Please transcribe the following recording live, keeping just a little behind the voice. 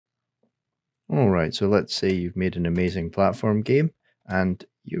Alright, so let's say you've made an amazing platform game and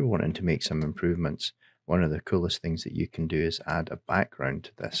you're wanting to make some improvements. One of the coolest things that you can do is add a background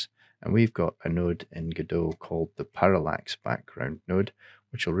to this. And we've got a node in Godot called the Parallax background node,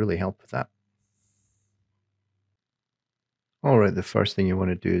 which will really help with that. Alright, the first thing you want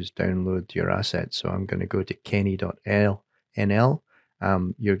to do is download your assets. So I'm going to go to kenny.nl.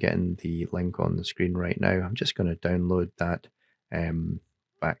 You're getting the link on the screen right now. I'm just going to download that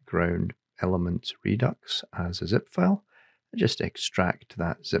background elements redux as a zip file. I just extract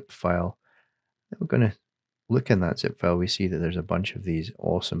that zip file. Then we're going to look in that zip file. We see that there's a bunch of these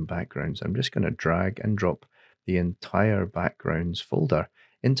awesome backgrounds. I'm just going to drag and drop the entire backgrounds folder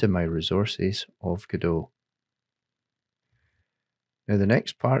into my resources of Godot. Now the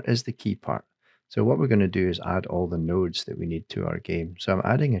next part is the key part. So what we're going to do is add all the nodes that we need to our game. So I'm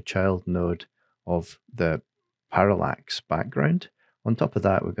adding a child node of the Parallax background. On top of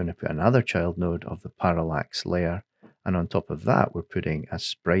that, we're going to put another child node of the Parallax layer. And on top of that, we're putting a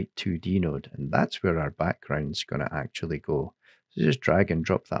Sprite 2D node. And that's where our background's going to actually go. So just drag and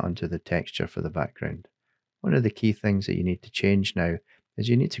drop that onto the texture for the background. One of the key things that you need to change now is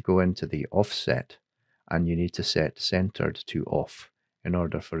you need to go into the offset and you need to set centered to off in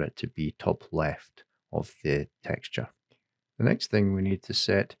order for it to be top left of the texture. The next thing we need to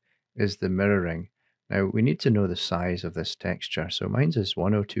set is the mirroring. Now we need to know the size of this texture. So mine's is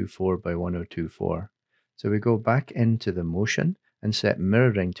 1024 by 1024. So we go back into the motion and set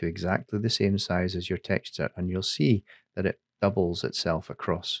mirroring to exactly the same size as your texture, and you'll see that it doubles itself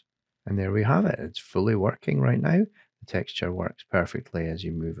across. And there we have it. It's fully working right now. The texture works perfectly as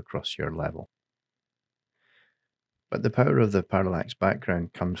you move across your level. But the power of the parallax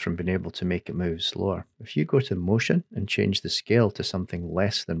background comes from being able to make it move slower. If you go to motion and change the scale to something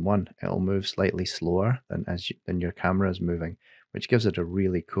less than 1, it'll move slightly slower than your camera is moving, which gives it a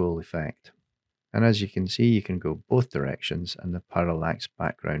really cool effect. And as you can see, you can go both directions and the parallax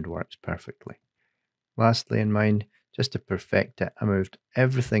background works perfectly. Lastly, in mind, just to perfect it, I moved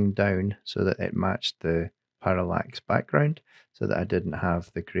everything down so that it matched the parallax background so that I didn't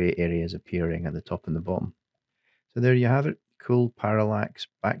have the grey areas appearing at the top and the bottom. So there you have it, cool parallax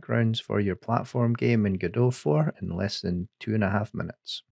backgrounds for your platform game in Godot 4 in less than 2.5 minutes.